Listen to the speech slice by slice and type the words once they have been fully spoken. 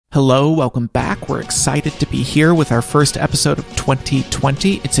Hello, welcome back. We're excited to be here with our first episode of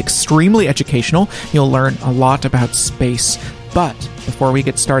 2020. It's extremely educational. You'll learn a lot about space. But before we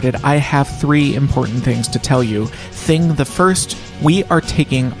get started, I have three important things to tell you. Thing the first, we are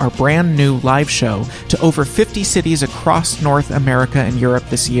taking our brand new live show to over 50 cities across North America and Europe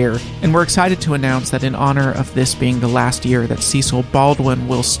this year. And we're excited to announce that in honor of this being the last year that Cecil Baldwin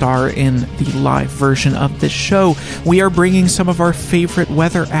will star in the live version of this show, we are bringing some of our favorite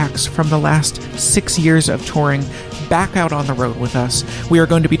weather acts from the last 6 years of touring back out on the road with us. We are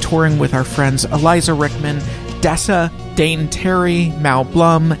going to be touring with our friends Eliza Rickman, Dessa, Dane Terry,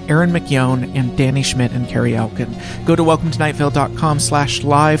 Blum, Erin McKeown, and Danny Schmidt and Carrie Elkin. Go to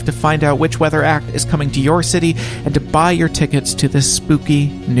welcometonightvale.com/live to find out which weather act is coming to your city and to buy your tickets to this spooky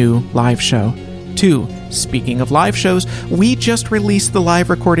new live show. 2. Speaking of live shows, we just released the live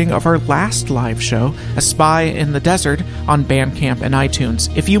recording of our last live show, A Spy in the Desert, on Bandcamp and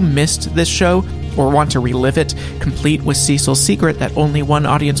iTunes. If you missed this show, or want to relive it, complete with Cecil's secret that only one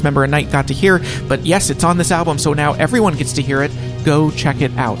audience member a night got to hear, but yes, it's on this album, so now everyone gets to hear it, go check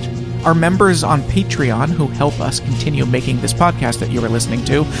it out. Our members on Patreon, who help us continue making this podcast that you are listening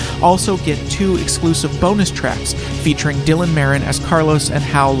to, also get 2 exclusive bonus tracks featuring Dylan Marin as Carlos and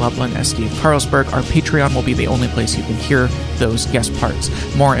Hal Loveland as Steve Carlsberg. Our Patreon will be the only place you can hear those guest parts.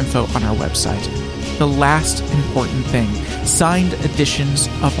 More info on our website. The last important thing, signed editions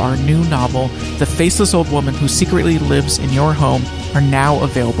of our new novel, The Faceless Old Woman Who Secretly Lives in Your Home, are now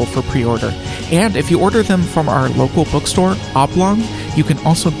available for pre-order. And if you order them from our local bookstore, Oblong, you can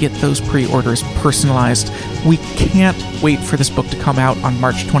also get those pre-orders personalized. We can't wait for this book to come out on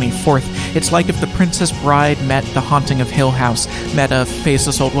March 24th. It's like if The Princess Bride met The Haunting of Hill House, met a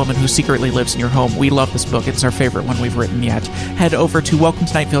faceless old woman who secretly lives in your home. We love this book. It's our favorite one we've written yet. Head over to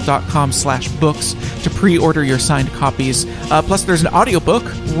welcometonightvale.com/books to pre-order your signed copies. Plus, there's an audiobook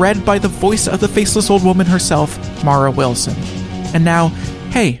read by the voice of the faceless old woman herself, Mara Wilson. And now,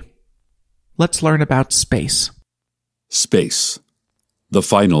 hey, let's learn about space. Space, the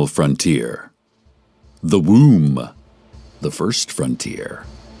final frontier. The womb, the first frontier.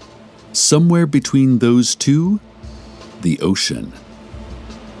 Somewhere between those two, the ocean.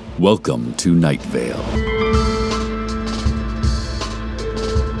 Welcome to Night Vale.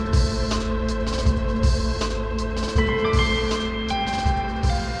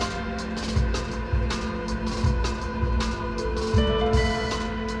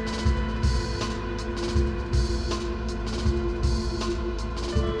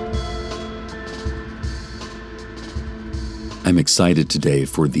 I'm excited today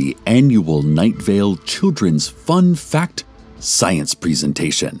for the annual Night Vale Children's Fun Fact Science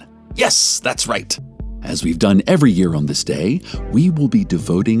Presentation. Yes, that's right. As we've done every year on this day, we will be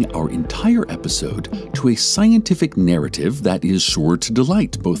devoting our entire episode to a scientific narrative that is sure to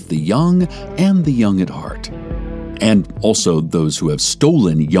delight both the young and the young at heart. And also those who have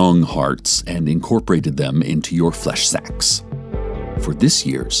stolen young hearts and incorporated them into your flesh sacks. For this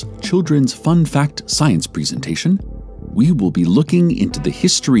year's Children's Fun Fact Science Presentation, we will be looking into the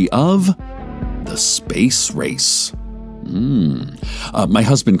history of the space race. My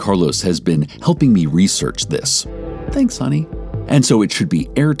husband Carlos has been helping me research this. Thanks, honey. And so it should be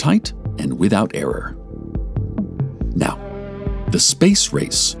airtight and without error. Now, the space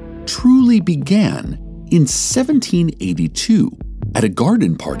race truly began in 1782 at a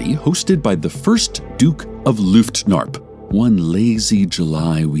garden party hosted by the first Duke of Luftnarp, one lazy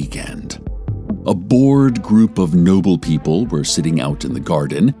July weekend. A bored group of noble people were sitting out in the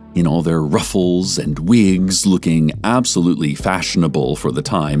garden in all their ruffles and wigs, looking absolutely fashionable for the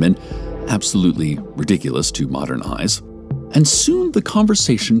time and absolutely ridiculous to modern eyes. And soon the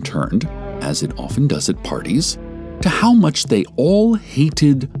conversation turned, as it often does at parties, to how much they all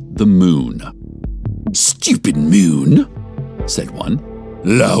hated the moon. "Stupid moon," said one.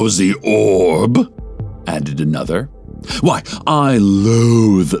 "Lousy orb," added another. "Why, I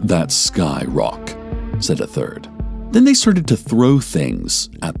loathe that sky rock," said a third. Then they started to throw things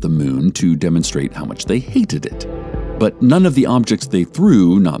at the moon to demonstrate how much they hated it. But none of the objects they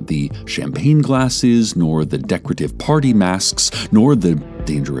threw, not the champagne glasses, nor the decorative party masks, nor the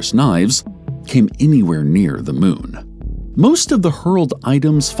dangerous knives, came anywhere near the moon. Most of the hurled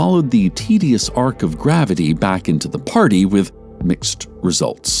items followed the tedious arc of gravity back into the party with mixed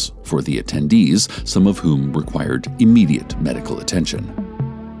results for the attendees, some of whom required immediate medical attention.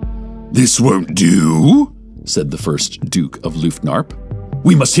 "This won't do," said the first Duke of Luftnarp.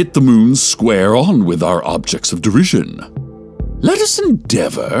 "We must hit the moon square on with our objects of derision." "Let us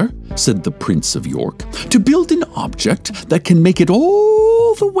endeavor," said the Prince of York, "to build an object that can make it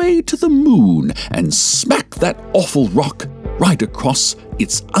all the way to the moon and smack that awful rock right across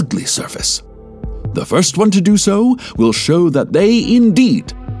its ugly surface. The first one to do so will show that they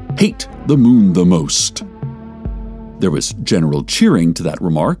indeed hate the moon the most." There was general cheering to that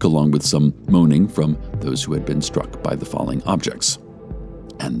remark, along with some moaning from those who had been struck by the falling objects.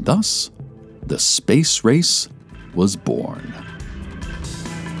 And thus, the space race was born.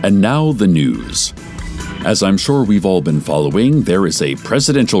 And now the news. As I'm sure we've all been following, there is a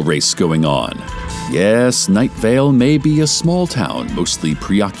presidential race going on. Yes, Night Vale may be a small town, mostly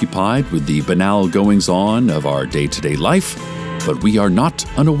preoccupied with the banal goings-on of our day-to-day life, but we are not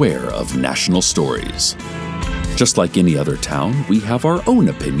unaware of national stories. Just like any other town, we have our own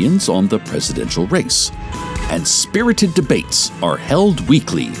opinions on the presidential race. And spirited debates are held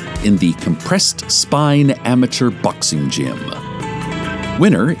weekly in the Compressed Spine Amateur Boxing Gym.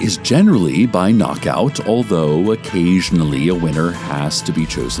 Winner is generally by knockout, although occasionally a winner has to be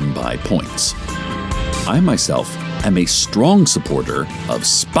chosen by points. I myself am a strong supporter of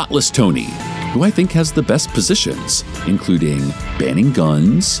Spotless Tony, who I think has the best positions, including banning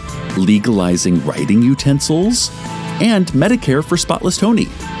guns, legalizing writing utensils, and Medicare for Spotless Tony,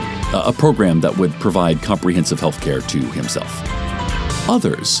 a program that would provide comprehensive health care to himself.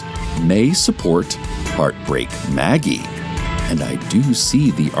 Others may support Heartbreak Maggie, and I do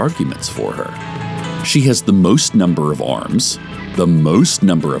see the arguments for her. She has the most number of arms, the most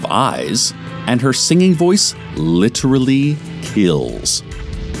number of eyes, and her singing voice literally kills.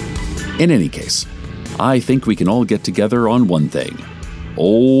 In any case, I think we can all get together on one thing.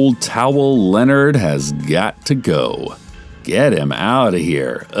 Old Towel Leonard has got to go. Get him out of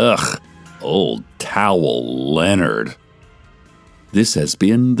here. Ugh, Old Towel Leonard. This has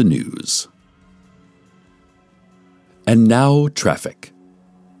been the news. And now traffic.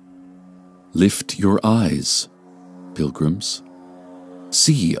 Lift your eyes, pilgrims.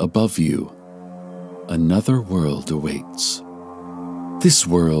 See above you. Another world awaits. This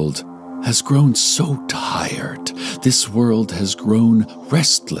world has grown so tired. This world has grown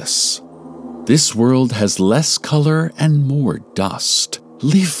restless. This world has less color and more dust.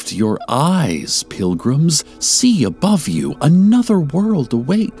 Lift your eyes, pilgrims. See above you. Another world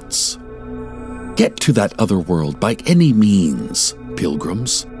awaits. Get to that other world by any means,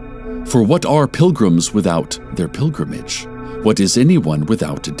 pilgrims. For what are pilgrims without their pilgrimage? What is anyone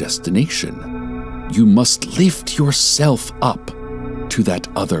without a destination? You must lift yourself up to that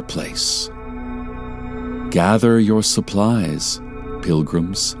other place. Gather your supplies,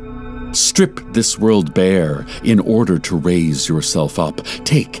 pilgrims. Strip this world bare in order to raise yourself up.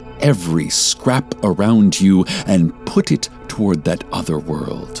 Take every scrap around you and put it toward that other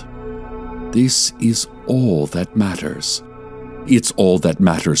world. This is all that matters. It's all that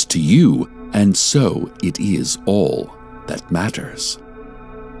matters to you, and so it is all that matters.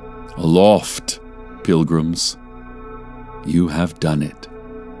 Aloft, pilgrims. You have done it.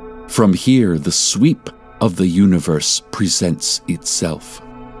 From here, the sweep of the universe presents itself.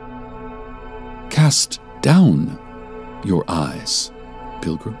 Cast down your eyes,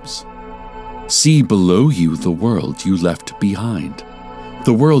 pilgrims. See below you the world you left behind,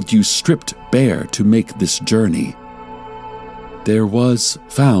 the world you stripped bare to make this journey. There was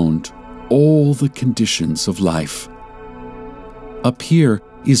found all the conditions of life. Up here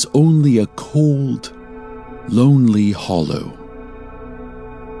is only a cold, lonely hollow.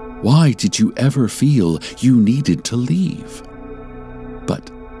 Why did you ever feel you needed to leave?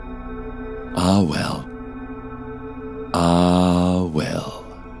 But, ah well.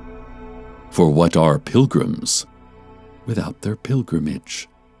 For what are pilgrims without their pilgrimage?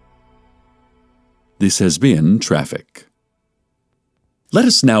 This has been Traffic. Let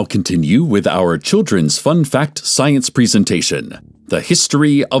us now continue with our Children's Fun Fact Science presentation, The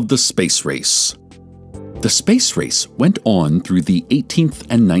History of the Space Race. The space race went on through the 18th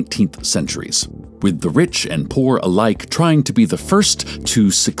and 19th centuries, with the rich and poor alike trying to be the first to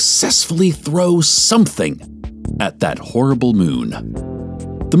successfully throw something at that horrible moon.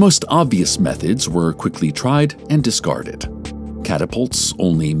 The most obvious methods were quickly tried and discarded. Catapults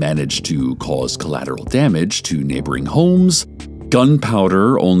only managed to cause collateral damage to neighboring homes.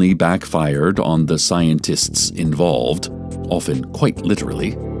 Gunpowder only backfired on the scientists involved, often quite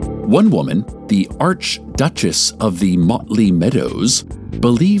literally. One woman, the Archduchess of the Motley Meadows,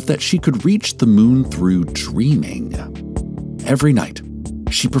 believed that she could reach the moon through dreaming. Every night,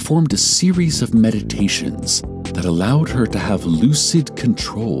 she performed a series of meditations that allowed her to have lucid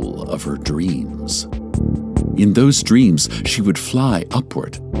control of her dreams. In those dreams, she would fly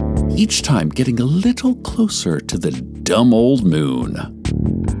upward, each time getting a little closer to the dumb old moon.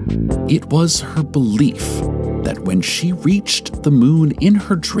 It was her belief that when she reached the moon in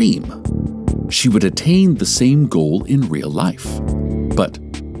her dream, she would attain the same goal in real life. But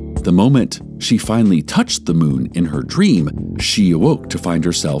the moment she finally touched the moon in her dream, she awoke to find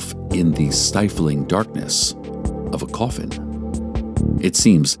herself in the stifling darkness of a coffin. It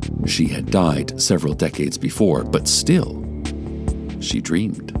seems she had died several decades before, but still, she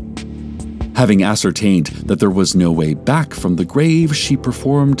dreamed. Having ascertained that there was no way back from the grave, she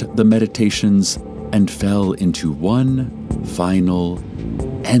performed the meditations and fell into one final,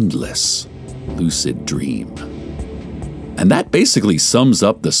 endless, lucid dream. And that basically sums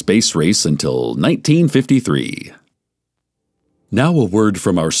up the space race until 1953. Now a word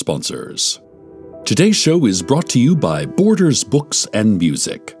from our sponsors. Today's show is brought to you by Borders Books and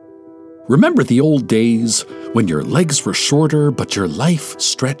Music. Remember the old days when your legs were shorter but your life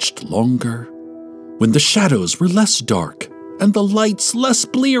stretched longer? When the shadows were less dark and the lights less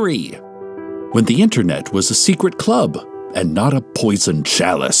bleary? When the internet was a secret club and not a poisoned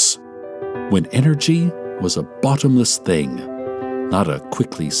chalice? When energy was a bottomless thing, not a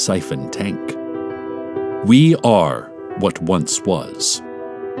quickly siphoned tank? We are what once was.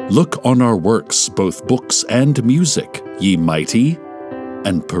 Look on our works, both books and music, ye mighty,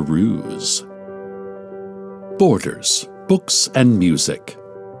 and peruse. Borders, Books and Music.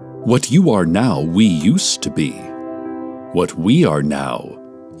 What you are now, we used to be. What we are now,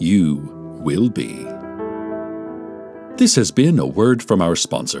 you will be. This has been a word from our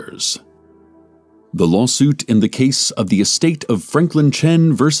sponsors. The lawsuit in the case of the estate of Franklin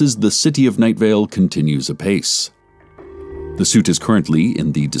Chen versus the city of Night Vale continues apace. The suit is currently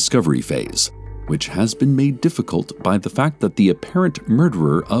in the discovery phase, which has been made difficult by the fact that the apparent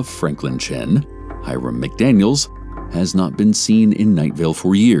murderer of Franklin Chen, Hiram McDaniels, has not been seen in Night Vale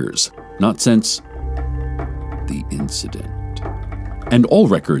for years, not since the incident. And all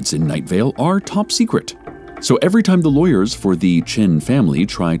records in Night Vale are top secret. So every time the lawyers for the Chen family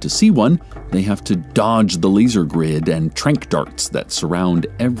try to see one, they have to dodge the laser grid and tranq darts that surround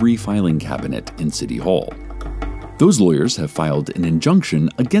every filing cabinet in City Hall. Those lawyers have filed an injunction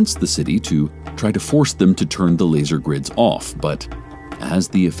against the city to try to force them to turn the laser grids off, but as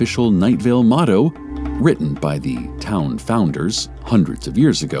the official Night Vale motto, written by the town founders hundreds of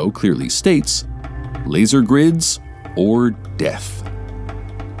years ago, clearly states, laser grids or death.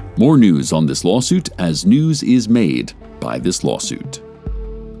 More news on this lawsuit as news is made by this lawsuit.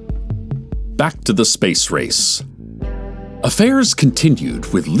 Back to the space race. Affairs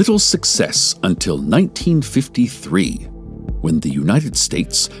continued with little success until 1953, when the United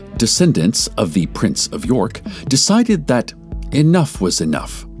States, descendants of the Prince of York, decided that enough was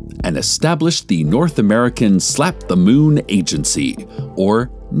enough and established the North American Slap the Moon Agency,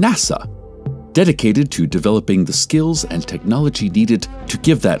 or NASA, dedicated to developing the skills and technology needed to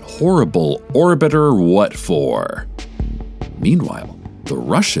give that horrible orbiter what for. Meanwhile, the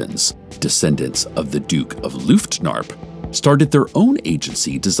Russians, descendants of the Duke of Luftnarp, started their own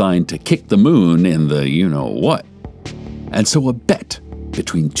agency designed to kick the moon in the you-know-what. And so a bet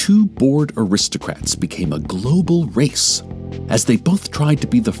between two bored aristocrats became a global race, as they both tried to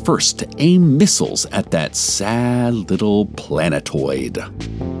be the first to aim missiles at that sad little planetoid.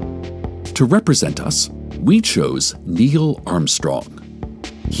 To represent us, we chose Neil Armstrong.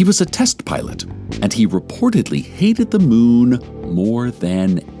 He was a test pilot, and he reportedly hated the moon more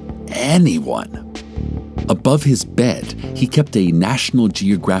than anyone. Above his bed, he kept a National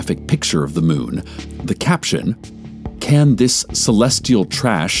Geographic picture of the moon. The caption, "Can this celestial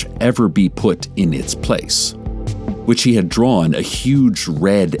trash ever be put in its place?" which he had drawn a huge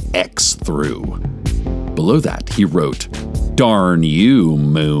red X through. Below that, he wrote, "Darn you,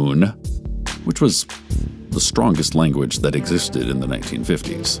 moon," which was the strongest language that existed in the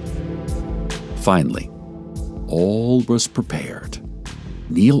 1950s. Finally, all was prepared.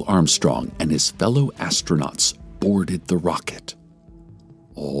 Neil Armstrong and his fellow astronauts boarded the rocket.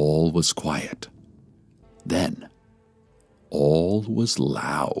 All was quiet. Then, all was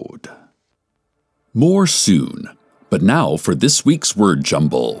loud. More soon, but now for this week's word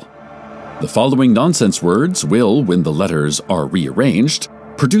jumble. The following nonsense words will, when the letters are rearranged,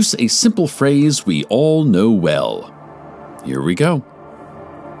 produce a simple phrase we all know well. Here we go.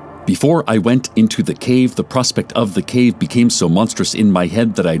 Before I went into the cave, the prospect of the cave became so monstrous in my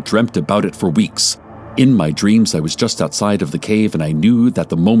head that I dreamt about it for weeks. In my dreams, I was just outside of the cave, and I knew that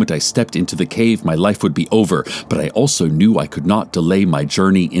the moment I stepped into the cave, my life would be over, but I also knew I could not delay my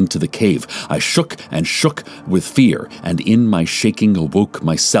journey into the cave. I shook and shook with fear, and in my shaking awoke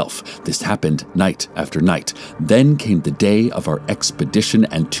myself. This happened night after night. Then came the day of our expedition,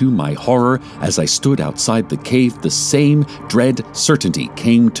 and to my horror, as I stood outside the cave, the same dread certainty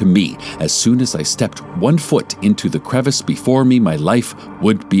came to me. As soon as I stepped one foot into the crevice before me, my life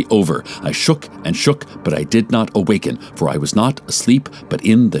would be over. I shook and shook, but I did not awaken, for I was not asleep, but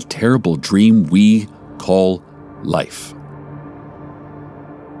in the terrible dream we call life.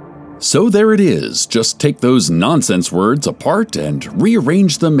 So there it is. Just take those nonsense words apart and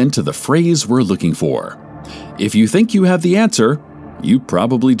rearrange them into the phrase we're looking for. If you think you have the answer, you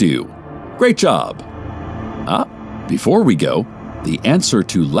probably do. Great job. Before we go, the answer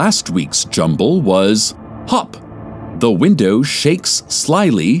to last week's jumble was hop. The window shakes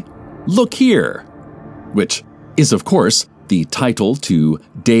slyly. Look here. Which is, of course, the title to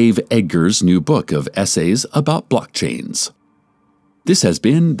Dave Edgar's new book of essays about blockchains. This has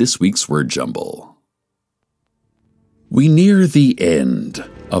been this week's Word Jumble. We near the end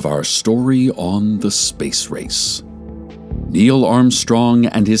of our story on the space race. Neil Armstrong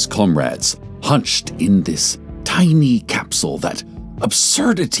and his comrades hunched in this tiny capsule that,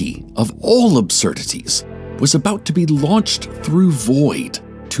 absurdity of all absurdities, was about to be launched through void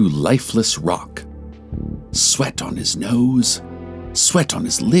to lifeless rock. Sweat on his nose, sweat on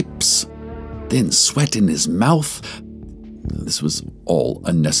his lips, then sweat in his mouth. This was all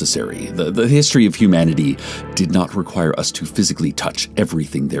unnecessary. The history of humanity did not require us to physically touch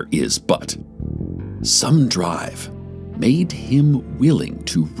everything there is, but some drive made him willing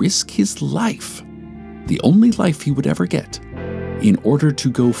to risk his life, the only life he would ever get, in order to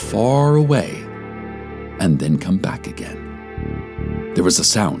go far away and then come back again. There was a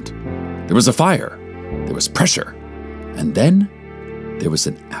sound. There was a fire. There was pressure. And then there was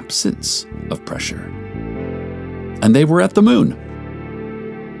an absence of pressure. And they were at the moon.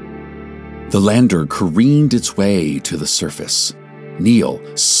 The lander careened its way to the surface. Neil,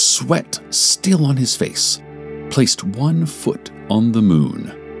 sweat still on his face, placed one foot on the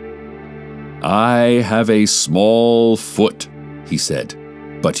moon. "I have a small foot," he said,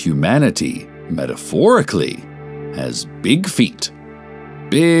 "but humanity, metaphorically, has big feet.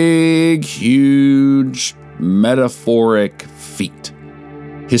 Big, huge, metaphoric feet."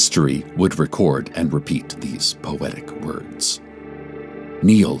 History would record and repeat these poetic words.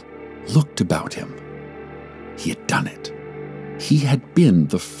 Neil looked about him. He had done it. He had been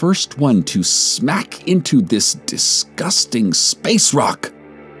the first one to smack into this disgusting space rock.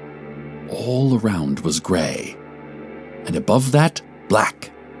 All around was gray, and above that,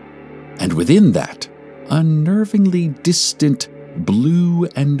 black, and within that, unnervingly distant blue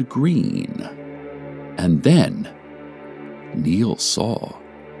and green. And then Neil saw.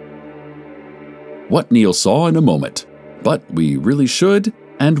 What Neil saw in a moment, but we really should,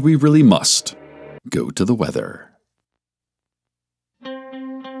 and we really must, go to the weather.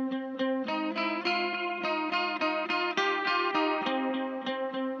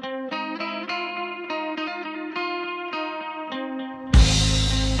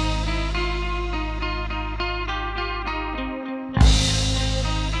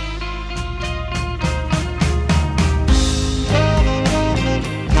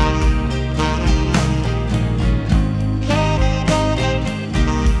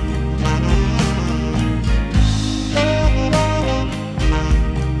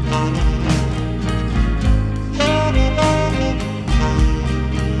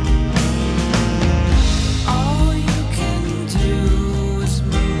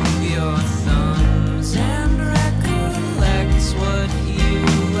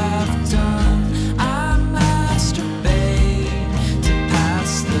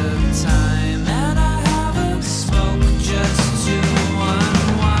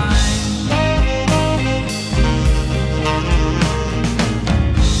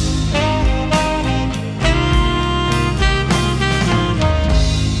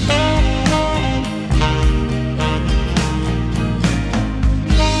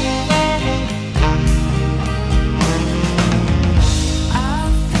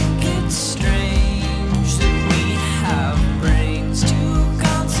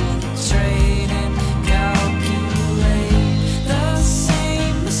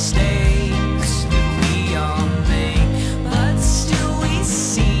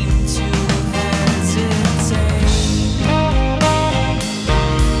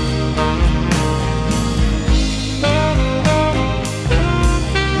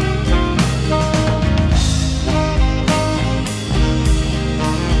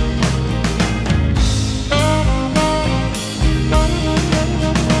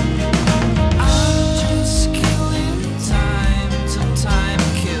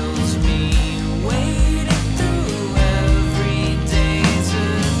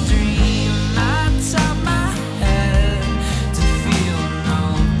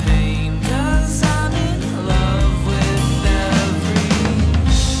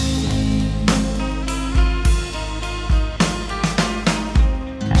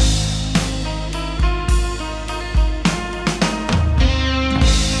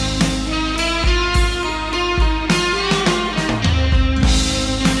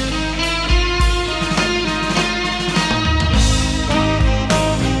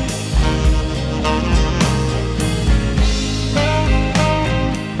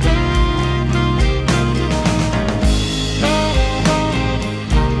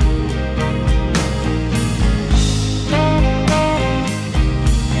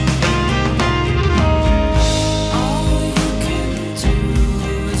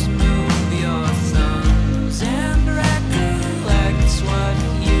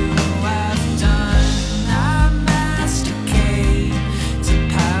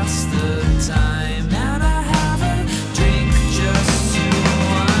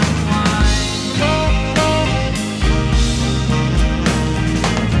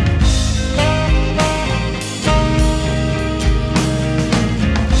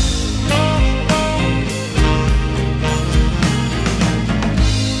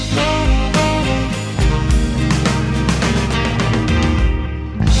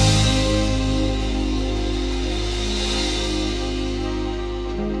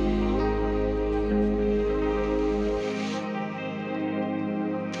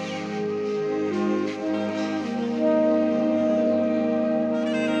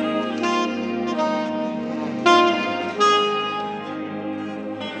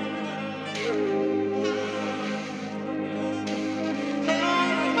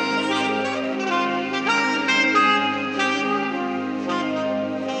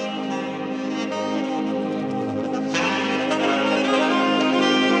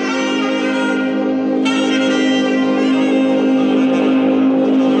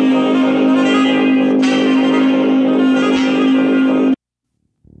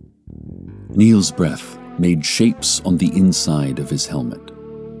 Neil's breath made shapes on the inside of his helmet.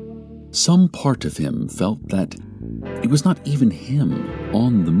 Some part of him felt that it was not even him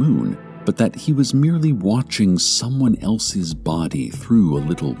on the moon, but that he was merely watching someone else's body through a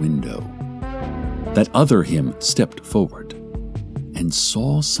little window. That other him stepped forward and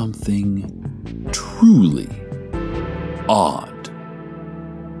saw something truly odd.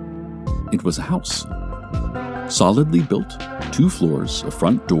 It was a house, solidly built, 2 floors, a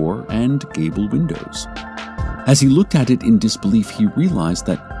front door, and gable windows. As he looked at it in disbelief, he realized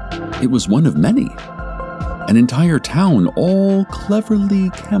that it was one of many. An entire town all cleverly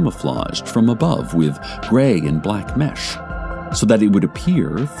camouflaged from above with gray and black mesh, so that it would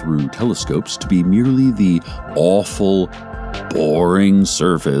appear through telescopes to be merely the awful, boring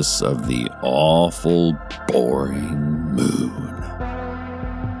surface of the awful, boring moon.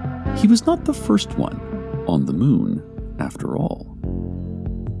 He was not the first one on the moon, after all.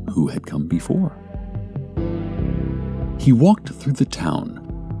 Who had come before? He walked through the town,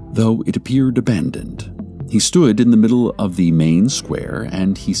 though it appeared abandoned. He stood in the middle of the main square,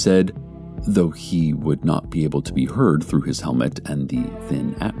 and he said, though he would not be able to be heard through his helmet and the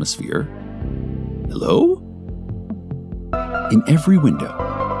thin atmosphere, "Hello?" In every window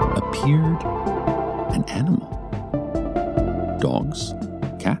appeared an animal. Dogs,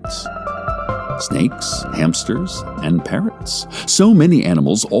 cats, snakes, hamsters, and parrots. So many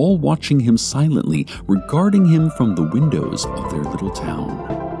animals, all watching him silently, regarding him from the windows of their little town.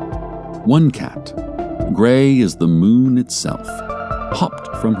 One cat, gray as the moon itself,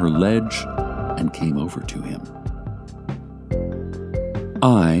 hopped from her ledge and came over to him.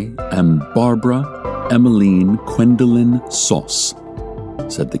 "I am Barbara Emmeline Gwendolyn Sauce,"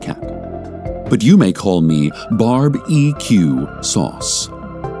 said the cat. "But you may call me Barb E.Q. Sauce."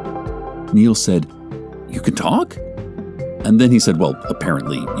 Neil said, "You can talk?" And then he said, "Well,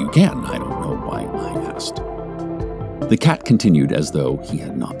 apparently you can. I don't know why I asked." The cat continued as though he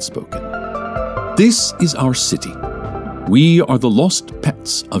had not spoken. "This is our city. We are the lost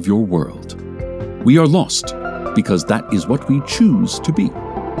pets of your world. We are lost because that is what we choose to be.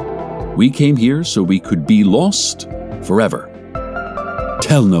 We came here so we could be lost forever.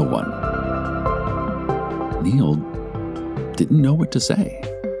 Tell no one." Neil didn't know what to say.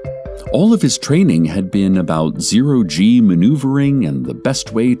 All of his training had been about zero-G maneuvering and the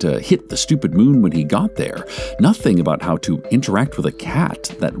best way to hit the stupid moon when he got there. Nothing about how to interact with a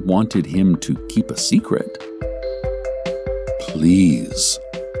cat that wanted him to keep a secret. "Please,"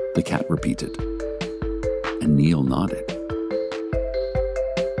 the cat repeated. And Neil nodded.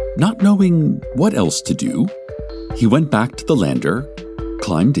 Not knowing what else to do, he went back to the lander,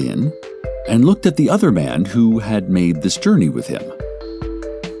 climbed in, and looked at the other man who had made this journey with him.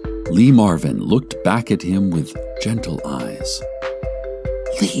 Lee Marvin looked back at him with gentle eyes.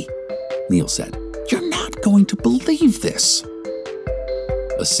 "Lee," Neil said, "you're not going to believe this."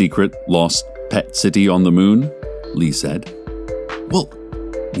 "A secret lost pet city on the moon?" Lee said. "Well,"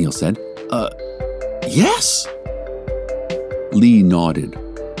 Neil said, yes." Lee nodded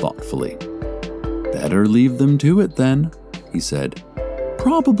thoughtfully. "Better leave them to it then," he said.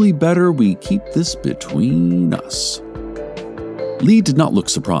 "Probably better we keep this between us." Lee did not look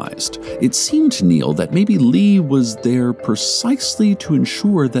surprised. It seemed to Neil that maybe Lee was there precisely to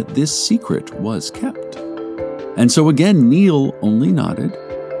ensure that this secret was kept. And so again, Neil only nodded,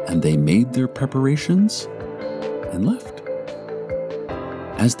 and they made their preparations and left.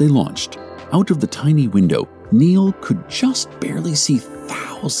 As they launched, out of the tiny window, Neil could just barely see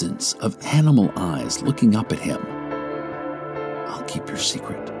thousands of animal eyes looking up at him. "I'll keep your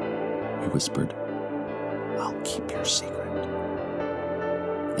secret," he whispered. "I'll keep your secret."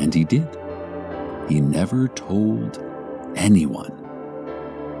 And he did. He never told anyone.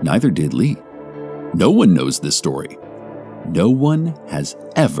 Neither did Lee. No one knows this story. No one has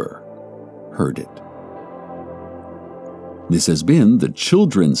ever heard it. This has been the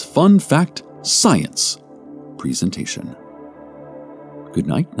Children's Fun Fact Science presentation. Good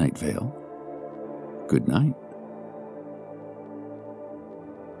night, Night Vale. Good night.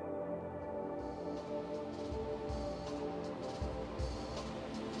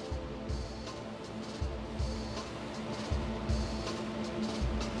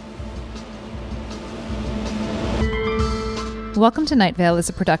 Welcome to Night Vale is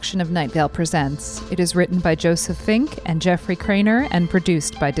a production of Night Vale Presents. It is written by Joseph Fink and Jeffrey Cranor and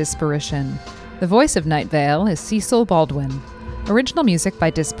produced by Disparition. The voice of Night Vale is Cecil Baldwin. Original music by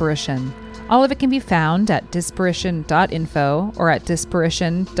Disparition. All of it can be found at disparition.info or at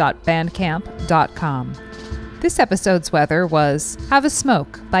disparition.bandcamp.com. This episode's weather was Have a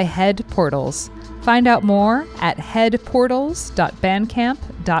Smoke by Head Portals. Find out more at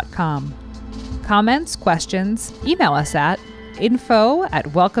headportals.bandcamp.com. comments, questions, email us at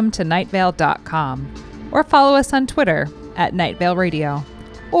info@welcometonightvale.com or follow us on Twitter @NightValeRadio,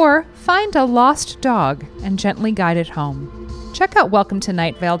 or find a lost dog and gently guide it home. Check out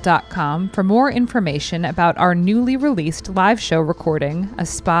welcometonightvale.com for more information about our newly released live show recording, A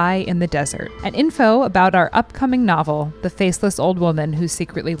Spy in the Desert, and info about our upcoming novel, The Faceless Old Woman Who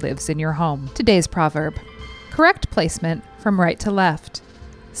Secretly Lives in Your Home. Today's proverb: correct placement from right to left.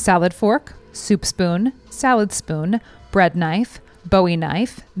 Salad fork, soup spoon, salad spoon, bread knife, Bowie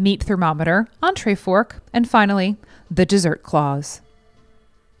knife, meat thermometer, entree fork, and finally, the dessert clause.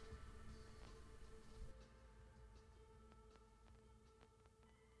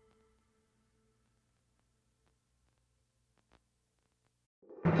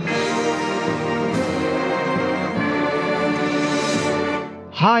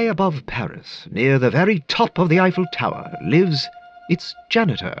 High above Paris, near the very top of the Eiffel Tower, lives its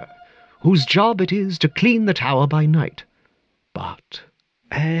janitor, whose job it is to clean the tower by night. But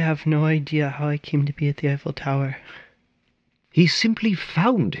I have no idea how I came to be at the Eiffel Tower. he simply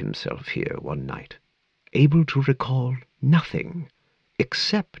found himself here one night, able to recall nothing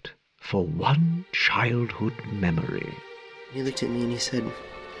except for one childhood memory. He looked at me and he said,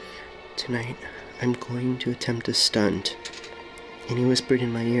 "Tonight, I'm going to attempt a stunt." And he whispered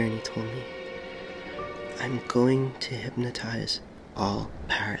in my ear and he told me, "I'm going to hypnotize all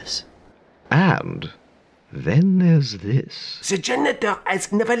Paris." And then there's this. The janitor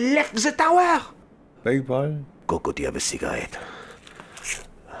has never left the tower. Beg pardon? Coco, do you have a cigarette?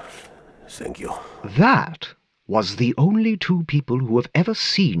 Thank you. That was the only two people who have ever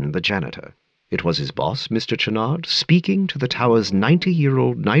seen the janitor. It was his boss, Mr. Chenard, speaking to the tower's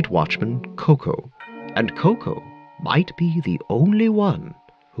 90-year-old night watchman, Coco. And Coco might be the only one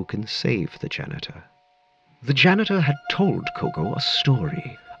who can save the janitor. The janitor had told Coco a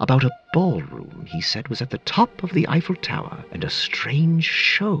story about a ballroom he said was at the top of the Eiffel Tower and a strange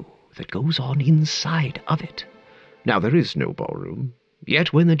show that goes on inside of it. Now, there is no ballroom,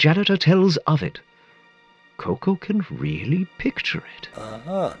 yet when the janitor tells of it, Coco can really picture it.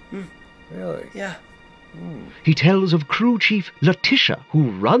 Uh-huh. Really? Yeah. He tells of crew chief Letitia,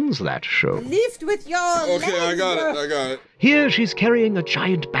 who runs that show. Lift with your Okay, I got it. Here she's carrying a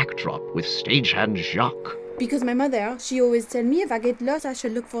giant backdrop with stagehand Jacques. Because my mother, she always tell me if I get lost, I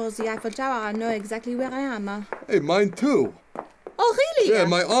should look for the Eiffel Tower. I know exactly where I am. Hey, mine too. Oh, really? Yeah,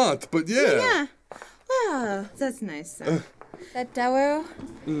 my aunt, but yeah. Yeah. Wow, that's nice. That tower,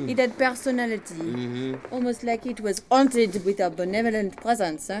 it had personality. Almost like it was haunted with a benevolent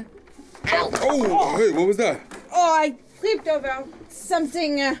presence. Oh, hey, what was that? Oh, I tripped over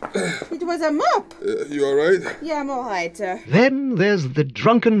something. It was a mop. You all right? Yeah, I'm all right. Then there's the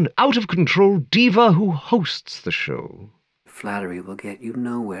drunken, out-of-control diva who hosts the show. Flattery will get you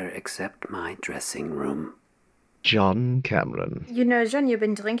nowhere except my dressing room. John Cameron. You know, John, you've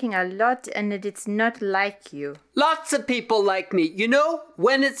been drinking a lot and it's not like you. Lots of people like me. You know,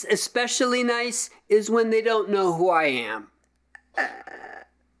 when it's especially nice is when they don't know who I am.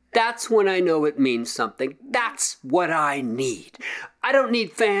 That's when I know it means something. That's what I need. I don't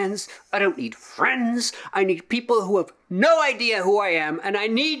need fans. I don't need friends. I need people who have no idea who I am, and I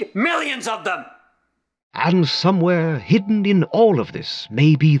need millions of them. And somewhere hidden in all of this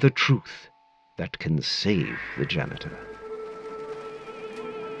may be the truth that can save the janitor.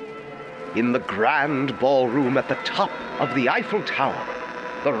 In the grand ballroom at the top of the Eiffel Tower,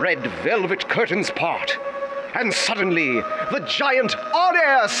 the red velvet curtains part, and suddenly the giant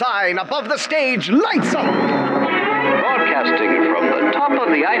on-air sign above the stage lights up. Broadcasting from the top of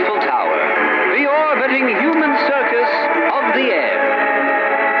the Eiffel Tower, the orbiting human circus of the air.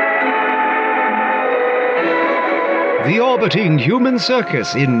 The orbiting human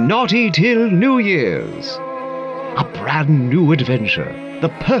circus in Naughty Till New Year's. A brand new adventure, the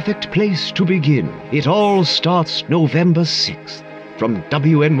perfect place to begin. It all starts November 6th from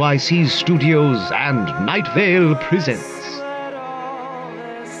WNYC Studios and Night Vale presents